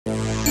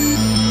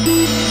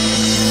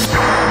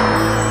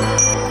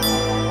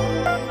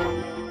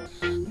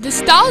The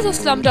stars of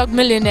Slumdog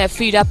Millionaire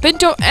Freida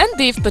Pinto and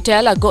Dev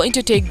Patel are going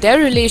to take their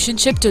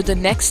relationship to the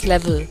next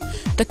level.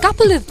 The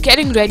couple is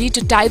getting ready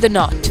to tie the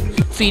knot.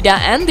 Freida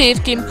and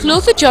Dev came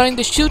closer during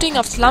the shooting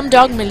of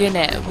Slumdog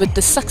Millionaire. With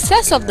the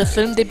success of the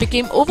film, they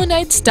became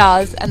overnight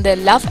stars and their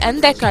love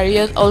and their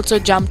careers also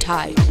jumped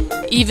high.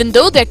 Even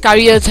though their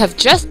careers have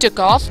just took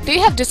off, they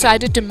have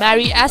decided to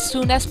marry as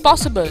soon as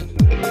possible.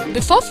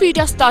 Before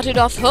Freida started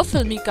off her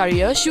filmy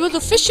career, she was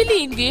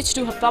officially engaged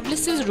to her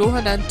publicist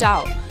Rohan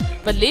Antau,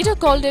 but later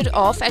called it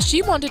off as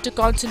she wanted to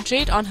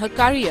concentrate on her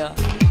career,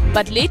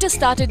 but later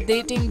started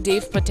dating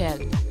Dev Patel.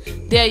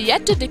 They are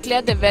yet to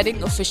declare their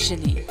wedding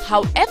officially.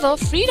 However,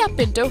 Freida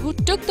Pinto, who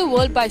took the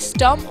world by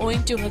storm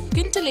owing to her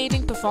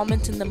scintillating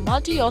performance in the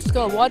multi-Oscar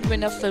award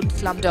winner film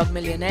Slumdog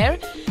Millionaire,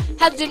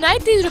 has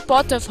denied these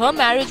reports of her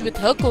marriage with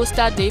her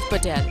co-star Dev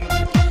Patel.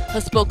 Her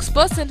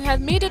spokesperson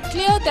has made it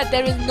clear that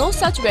there is no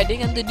such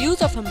wedding and the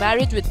news of her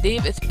marriage with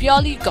Dev is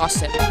purely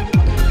gossip.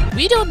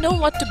 We don't know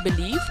what to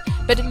believe,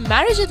 but if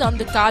marriage is on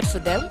the card for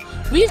them,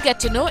 we'll get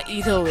to know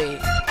either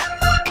way.